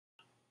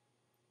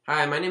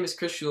Hi, my name is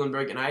Chris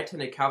Schulenberg, and I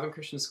attended Calvin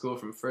Christian School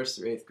from 1st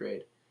through 8th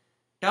grade.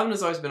 Calvin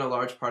has always been a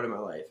large part of my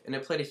life, and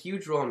it played a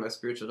huge role in my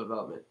spiritual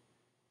development.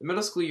 The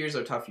middle school years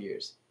are tough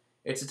years.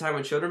 It's a time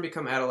when children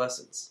become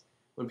adolescents,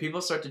 when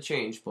people start to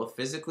change, both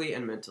physically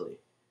and mentally.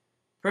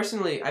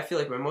 Personally, I feel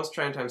like my most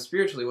trying time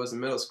spiritually was in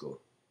middle school.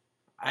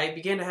 I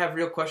began to have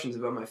real questions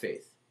about my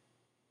faith.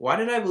 Why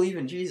did I believe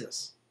in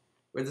Jesus?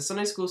 Were the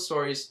Sunday school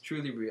stories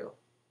truly real?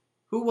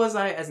 Who was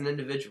I as an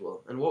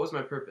individual, and what was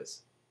my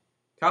purpose?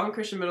 Calvin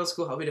Christian Middle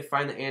School helped me to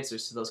find the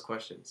answers to those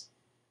questions.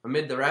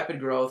 Amid the rapid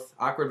growth,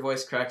 awkward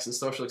voice cracks, and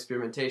social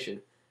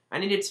experimentation, I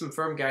needed some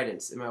firm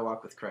guidance in my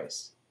walk with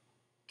Christ.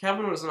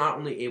 Calvin was not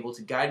only able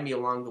to guide me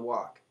along the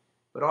walk,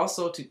 but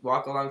also to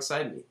walk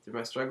alongside me through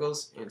my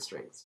struggles and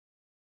strengths.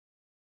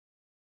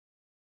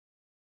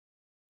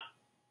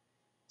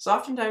 So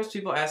oftentimes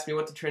people ask me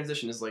what the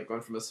transition is like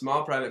going from a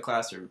small private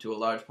classroom to a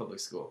large public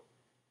school.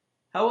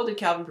 How well did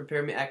Calvin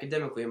prepare me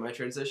academically in my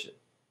transition?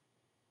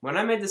 When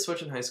I made the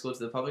switch in high school to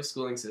the public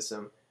schooling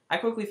system, I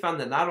quickly found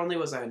that not only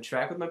was I on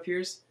track with my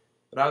peers,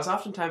 but I was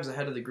oftentimes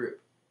ahead of the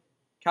group.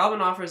 Calvin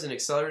offers an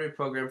accelerated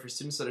program for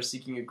students that are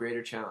seeking a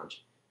greater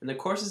challenge, and the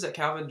courses at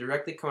Calvin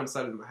directly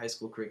coincided with my high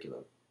school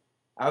curriculum.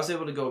 I was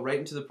able to go right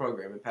into the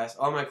program and pass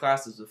all my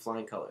classes with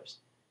flying colors.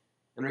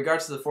 In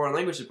regards to the foreign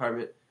language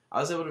department, I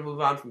was able to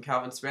move on from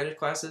Calvin's Spanish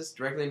classes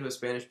directly into a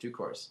Spanish 2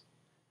 course.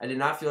 I did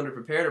not feel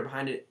underprepared or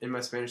behind it in my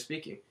Spanish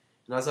speaking,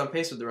 and I was on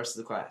pace with the rest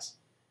of the class.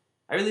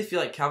 I really feel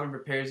like Calvin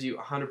prepares you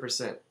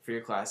 100% for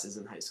your classes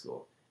in high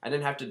school. I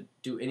didn't have to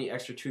do any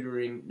extra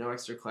tutoring, no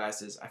extra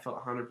classes. I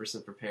felt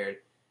 100% prepared,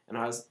 and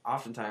I was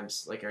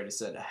oftentimes, like I already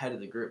said, ahead of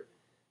the group.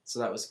 So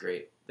that was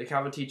great. The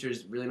Calvin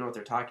teachers really know what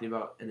they're talking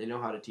about, and they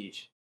know how to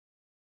teach.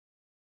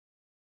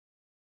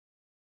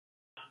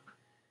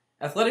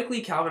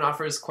 Athletically, Calvin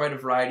offers quite a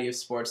variety of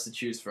sports to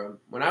choose from.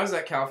 When I was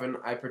at Calvin,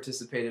 I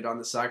participated on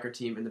the soccer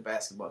team and the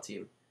basketball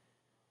team.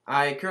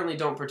 I currently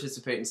don't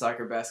participate in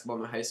soccer or basketball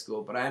in my high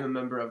school, but I am a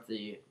member of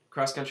the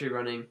cross-country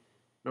running,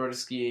 Nordic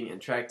skiing, and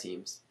track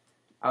teams.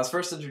 I was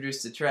first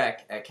introduced to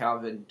track at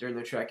Calvin during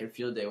their track and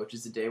field day, which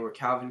is the day where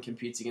Calvin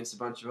competes against a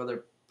bunch of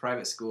other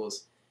private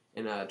schools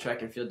in a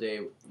track and field day,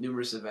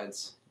 numerous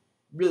events.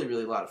 Really,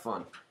 really a lot of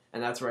fun.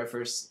 And that's where I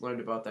first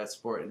learned about that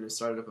sport, and it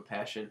started up a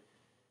passion.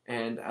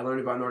 And I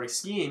learned about Nordic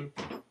skiing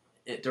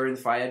during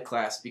the Phi Ed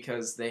class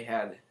because they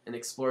had an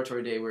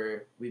exploratory day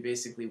where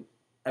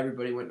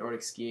everybody went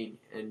Nordic skiing,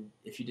 and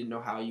if you didn't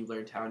know how, you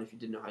learned how, and if you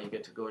didn't know how, you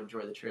get to go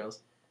enjoy the trails.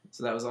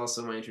 So that was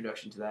also my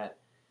introduction to that.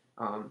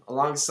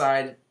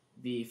 Alongside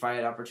the Phi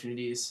Ed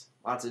opportunities,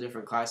 lots of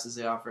different classes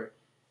they offer,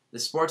 the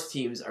sports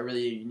teams are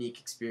really a unique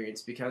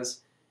experience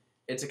because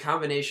it's a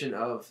combination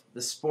of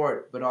the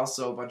sport, but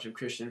also a bunch of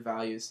Christian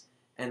values,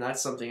 and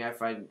that's something I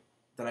find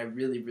that I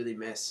really, really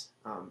miss.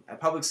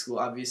 At public school,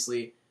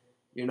 obviously,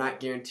 you're not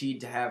guaranteed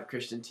to have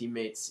Christian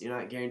teammates. You're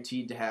not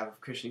guaranteed to have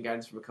Christian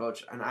guidance from a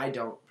coach. And I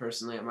don't,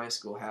 personally, at my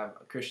school, have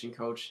a Christian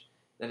coach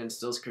that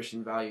instills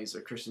Christian values or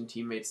Christian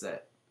teammates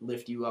that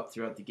lift you up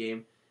throughout the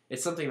game.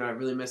 It's something that I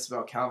really miss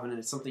about Calvin, and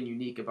it's something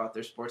unique about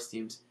their sports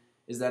teams,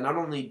 is that not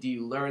only do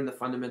you learn the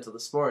fundamental of the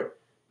sport,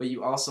 but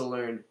you also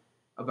learn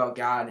about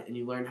God, and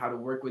you learn how to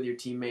work with your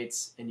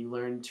teammates, and you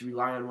learn to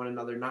rely on one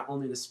another, not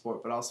only in the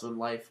sport, but also in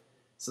life.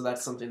 So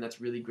that's something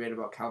that's really great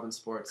about Calvin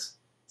sports.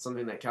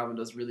 Something that Calvin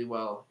does really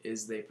well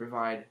is they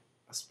provide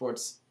a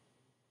sports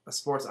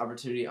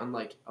opportunity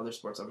unlike other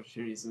sports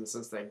opportunities in the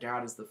sense that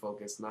God is the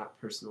focus, not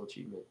personal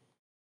achievement.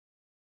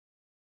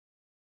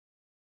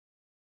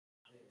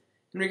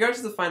 In regards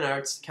to the fine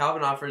arts,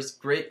 Calvin offers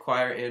great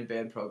choir and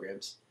band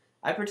programs.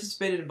 I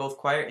participated in both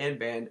choir and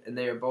band, and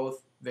they are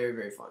both very,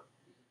 very fun.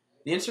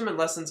 The instrument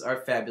lessons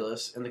are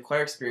fabulous, and the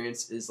choir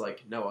experience is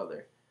like no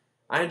other.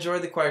 I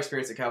enjoyed the choir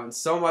experience at Calvin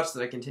so much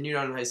that I continued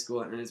on in high school,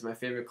 and it is my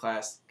favorite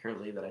class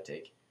currently that I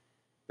take.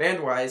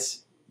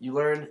 Band-wise, you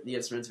learn the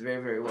instruments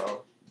very, very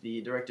well.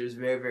 The director is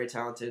very, very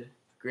talented,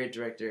 great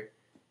director,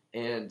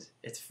 and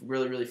it's a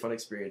really, really fun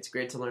experience.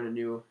 Great to learn a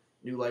new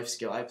life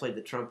skill. I played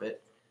the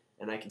trumpet,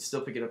 and I can still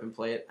pick it up and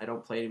play it. I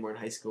don't play anymore in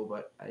high school,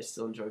 but I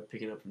still enjoy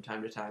picking it up from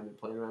time to time and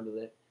playing around with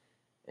it.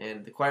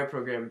 And the choir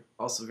program,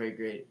 also very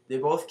great. They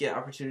both get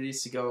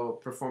opportunities to go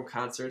perform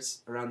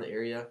concerts around the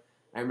area.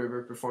 I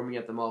remember performing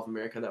at the Mall of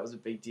America. That was a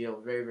big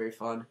deal. Very, very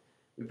fun.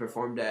 We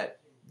performed at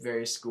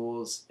various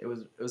schools. It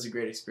was a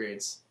great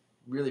experience.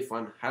 Really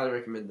fun. Highly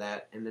recommend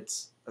that. And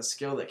it's a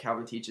skill that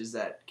Calvin teaches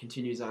that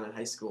continues on in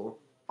high school.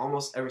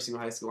 Almost every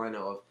single high school I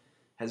know of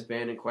has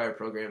band and choir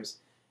programs,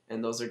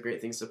 and those are great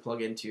things to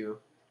plug into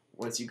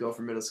once you go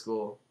from middle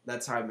school.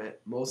 That's how I met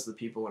most of the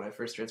people when I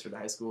first transferred to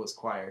high school was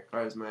choir.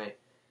 Choir was my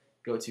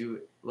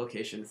go-to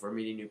location for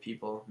meeting new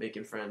people,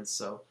 making friends.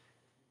 So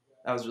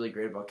that was really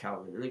great about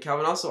Calvin. And then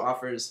Calvin also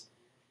offers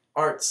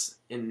arts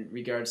in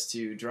regards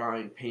to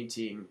drawing,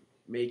 painting,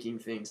 making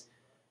things.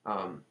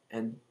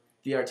 And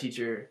the art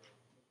teacher,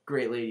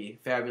 great lady,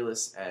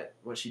 fabulous at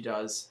what she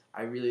does.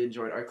 I really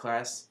enjoyed art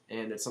class,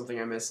 and it's something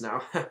I miss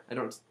now. I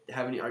don't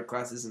have any art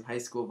classes in high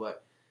school,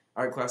 but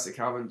art class at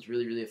Calvin is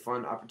really, really a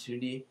fun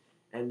opportunity.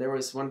 And there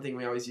was one thing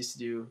we always used to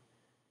do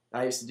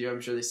I used to do,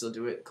 I'm sure they still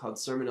do it, called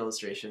sermon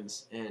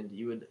illustrations. And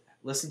you would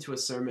listen to a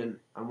sermon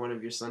on one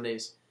of your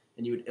Sundays,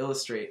 and you would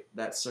illustrate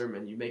that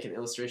sermon. You make an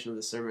illustration of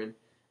the sermon.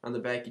 On the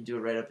back, you do a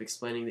write-up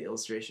explaining the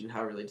illustration,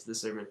 how it relates to the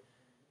sermon.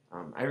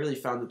 I really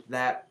found that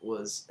that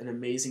was an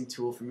amazing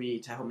tool for me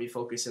to help me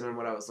focus in on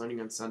what I was learning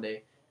on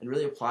Sunday and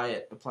really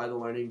apply the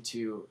learning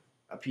to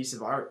a piece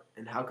of art,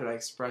 and how could I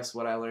express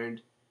what I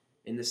learned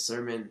in this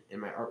sermon in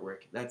my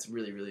artwork. That's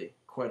really, really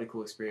quite a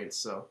cool experience.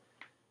 So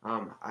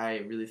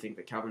I really think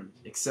that Calvin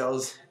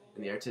excels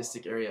in the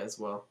artistic area as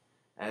well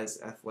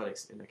as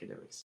athletics and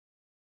academics.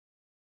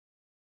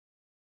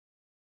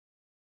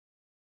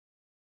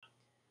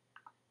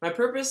 My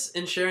purpose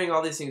in sharing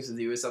all these things with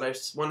you is that I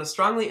want to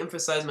strongly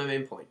emphasize my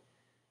main point.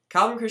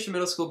 Calvin Christian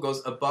Middle School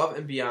goes above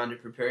and beyond in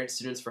preparing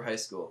students for high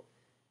school.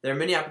 There are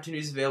many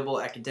opportunities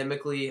available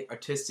academically,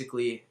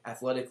 artistically,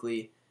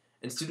 athletically,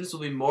 and students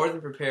will be more than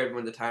prepared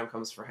when the time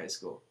comes for high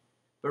school.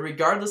 But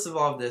regardless of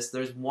all of this,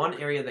 there's one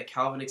area that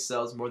Calvin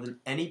excels more than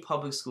any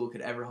public school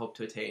could ever hope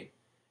to attain,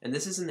 and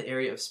this is in the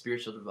area of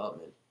spiritual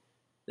development.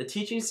 The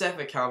teaching staff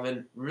at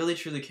Calvin really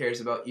truly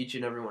cares about each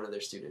and every one of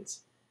their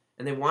students,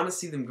 and they want to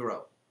see them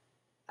grow.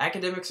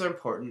 Academics are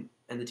important,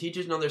 and the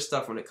teachers know their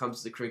stuff when it comes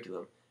to the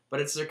curriculum, but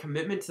it's their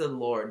commitment to the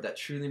Lord that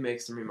truly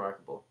makes them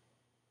remarkable.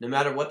 No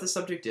matter what the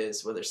subject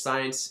is, whether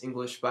science,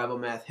 English, Bible,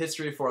 math,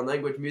 history, foreign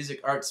language, music,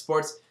 art,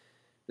 sports,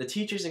 the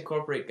teachers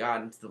incorporate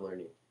God into the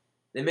learning.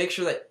 They make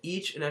sure that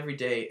each and every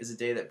day is a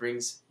day that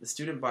brings the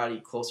student body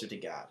closer to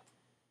God.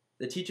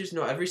 The teachers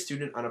know every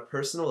student on a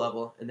personal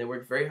level, and they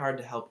work very hard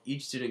to help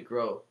each student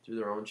grow through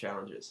their own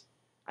challenges.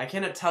 I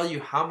cannot tell you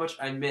how much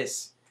I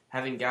miss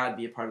having God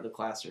be a part of the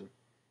classroom.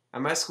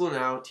 At my school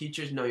now,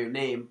 teachers know your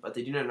name, but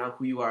they do not know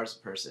who you are as a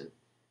person.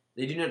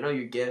 They do not know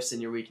your gifts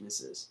and your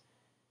weaknesses.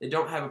 They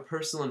don't have a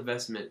personal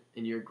investment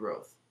in your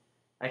growth.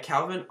 At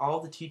Calvin, all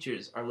the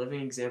teachers are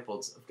living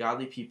examples of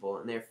godly people,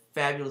 and they are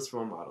fabulous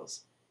role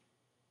models.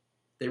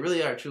 They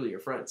really are truly your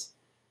friends.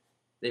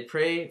 They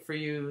pray for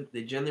you.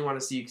 They genuinely want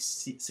to see you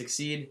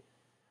succeed.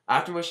 I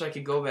often wish I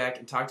could go back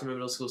and talk to my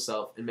middle school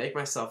self and make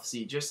myself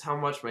see just how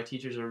much my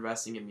teachers are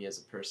investing in me as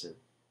a person.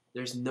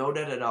 There's no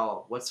doubt at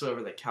all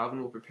whatsoever that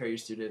Calvin will prepare your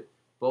student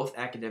both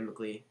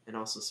academically and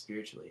also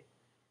spiritually.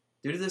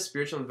 Due to the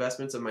spiritual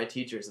investments of my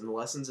teachers and the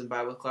lessons in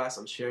Bible class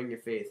on sharing your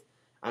faith,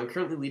 I'm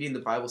currently leading the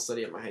Bible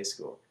study at my high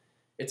school.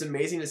 It's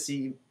amazing to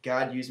see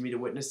God use me to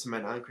witness to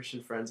my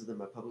non-Christian friends within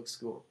my public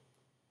school.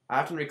 I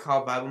often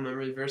recall Bible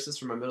memory verses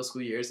from my middle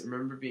school years and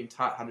remember being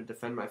taught how to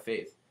defend my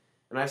faith,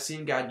 and I've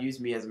seen God use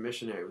me as a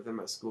missionary within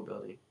my school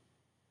building.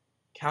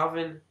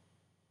 Calvin,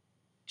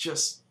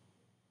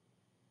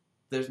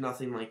 there's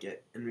nothing like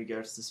it in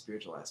regards to the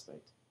spiritual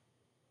aspect.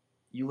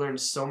 You learn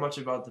so much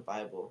about the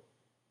Bible,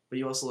 but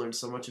you also learn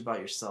so much about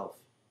yourself.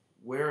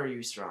 Where are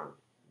you strong?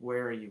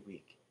 Where are you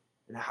weak?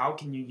 And how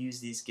can you use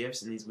these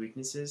gifts and these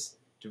weaknesses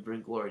to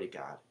bring glory to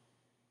God?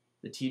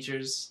 The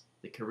teachers,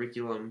 the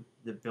curriculum,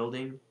 the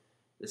building,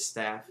 the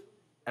staff,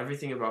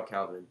 everything about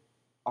Calvin,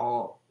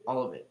 all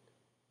of it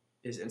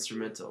is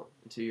instrumental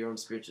into your own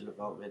spiritual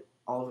development.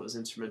 All of it was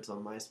instrumental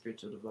in my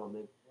spiritual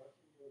development.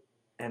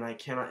 And I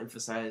cannot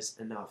emphasize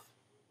enough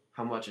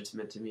how much it's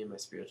meant to me in my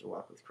spiritual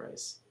walk with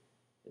Christ.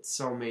 It's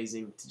so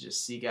amazing to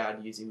just see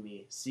God using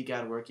me, see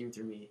God working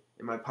through me.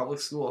 In my public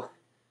school,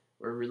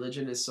 where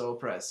religion is so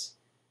oppressed,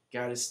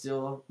 God is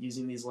still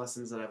using these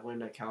lessons that I've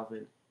learned at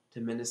Calvin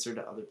to minister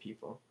to other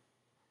people.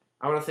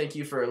 I want to thank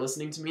you for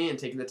listening to me and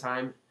taking the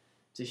time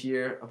to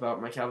hear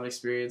about my Calvin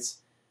experience.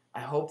 I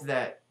hope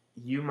that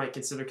you might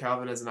consider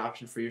Calvin as an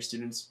option for your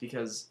students,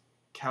 because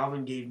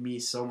Calvin gave me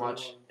so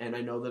much, and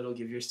I know that it'll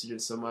give your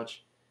students so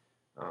much.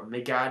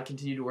 May God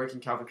continue to work in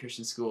Calvin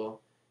Christian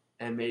School,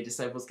 and may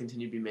disciples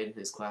continue to be made in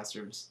his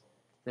classrooms.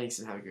 Thanks,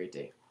 and have a great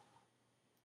day.